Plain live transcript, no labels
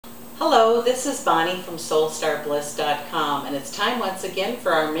Hello, this is Bonnie from SoulStarBliss.com, and it's time once again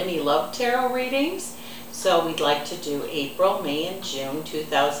for our mini love tarot readings. So we'd like to do April, May, and June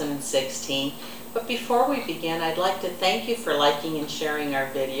 2016. But before we begin, I'd like to thank you for liking and sharing our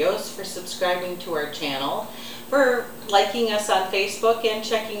videos, for subscribing to our channel, for liking us on Facebook, and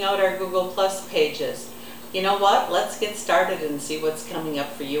checking out our Google Plus pages. You know what? Let's get started and see what's coming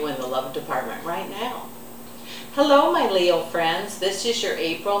up for you in the love department right now. Hello, my Leo friends. This is your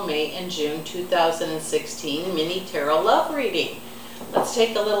April, May, and June 2016 mini tarot love reading. Let's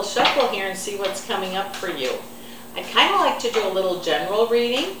take a little shuffle here and see what's coming up for you. I kind of like to do a little general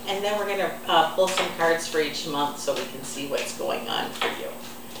reading, and then we're going to pull some cards for each month so we can see what's going on for you.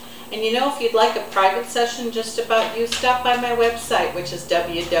 And you know, if you'd like a private session just about you, stop by my website, which is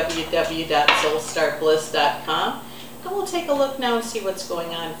www.soulstarbliss.com, and we'll take a look now and see what's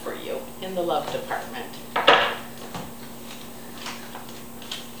going on for you in the love department.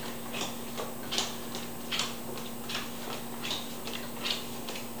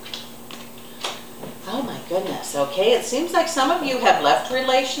 Oh my goodness, okay, it seems like some of you have left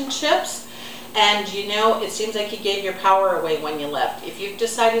relationships, and you know, it seems like you gave your power away when you left. If you've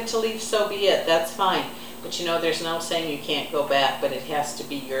decided to leave, so be it, that's fine. But you know, there's no saying you can't go back, but it has to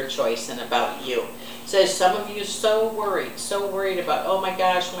be your choice and about you. It says some of you so worried about, oh my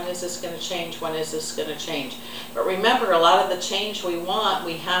gosh, when is this going to change? When is this going to change? But remember, a lot of the change we want,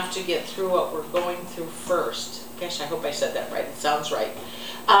 we have to get through what we're going through first. Gosh, I hope I said that right. It sounds right.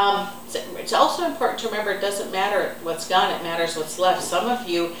 It's also important to remember it doesn't matter what's gone, it matters what's left. Some of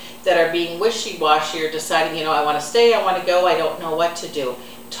you that are being wishy-washy are deciding, you know, I want to stay, I want to go, I don't know what to do.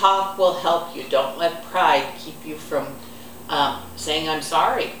 Talk will help you. Don't let pride keep you from saying I'm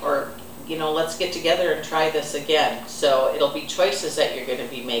sorry, or, you know, let's get together and try this again. So it'll be choices that you're going to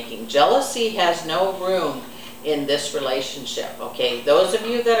be making. Jealousy has no room in this relationship, okay? Those of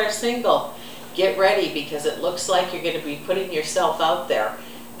you that are single, get ready, because it looks like you're going to be putting yourself out there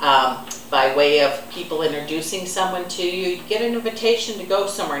by way of people introducing someone to you. You get an invitation to go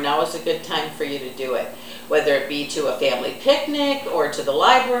somewhere. Now is a good time for you to do it, whether it be to a family picnic or to the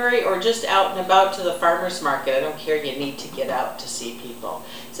library or just out and about to the farmer's market. I don't care, you need to get out to see people.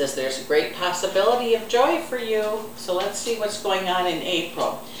 It says there's a great possibility of joy for you. So let's see what's going on in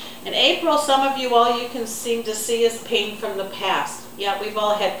April. In April, some of you, all you can seem to see is pain from the past. Yeah, we've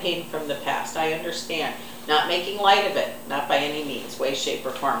all had pain from the past. I understand. Not making light of it, not by any means, way, shape,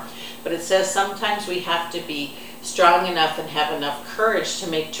 or form. But it says sometimes we have to be strong enough and have enough courage to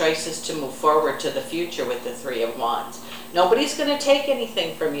make choices to move forward to the future with the Three of Wands. Nobody's going to take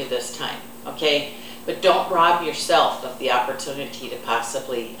anything from you this time, okay? But don't rob yourself of the opportunity to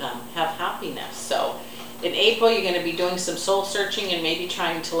possibly have happiness. So in April, you're going to be doing some soul searching and maybe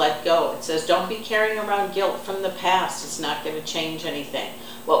trying to let go. It says don't be carrying around guilt from the past. It's not going to change anything.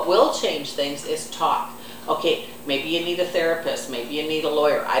 What will change things is talk. Okay, maybe you need a therapist, maybe you need a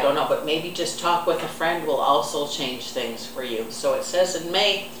lawyer, I don't know, but maybe just talk with a friend will also change things for you. So it says in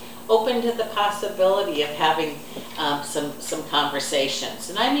May, open to the possibility of having some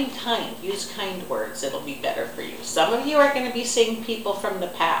conversations. And I mean kind, use kind words, it'll be better for you. Some of you are going to be seeing people from the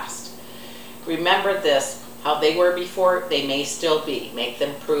past. Remember this, how they were before, they may still be. Make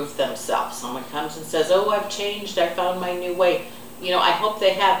them prove themselves. Someone comes and says, oh, I've changed, I found my new way. You know, I hope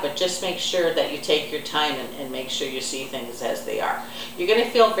they have, but just make sure that you take your time and make sure you see things as they are. You're going to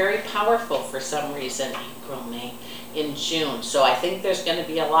feel very powerful for some reason, April, May, in June. So I think there's going to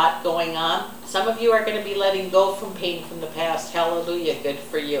be a lot going on. Some of you are going to be letting go from pain from the past. Hallelujah, good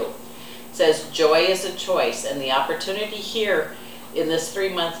for you. It says joy is a choice, and the opportunity here in this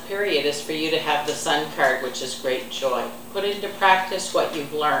 3-month period is for you to have the Sun card, which is great joy. Put into practice what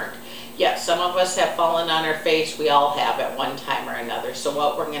you've learned. Yes, some of us have fallen on our face. We all have at one time or another. So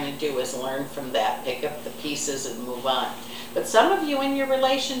what we're going to do is learn from that, pick up the pieces and move on. But some of you in your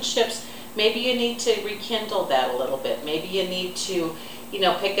relationships, maybe you need to rekindle that a little bit. Maybe you need to, you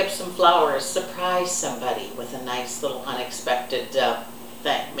know, pick up some flowers, surprise somebody with a nice little unexpected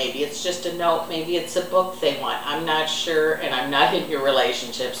thing. Maybe it's just a note, maybe it's a book they want. I'm not sure, and I'm not in your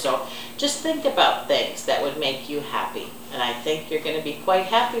relationship, so just think about things that would make you happy. And I think you're going to be quite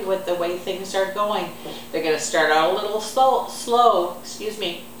happy with the way things are going. They're going to start out a little slow, excuse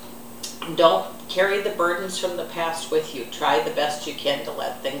me. Don't carry the burdens from the past with you. Try the best you can to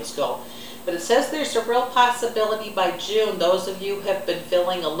let things go. But it says there's a real possibility by June, those of you who have been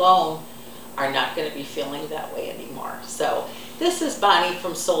feeling alone are not going to be feeling that way anymore. So this is Bonnie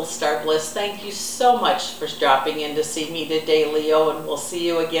from Soul Star Bliss. Thank you so much for dropping in to see me today, Leo, and we'll see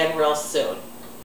you again real soon.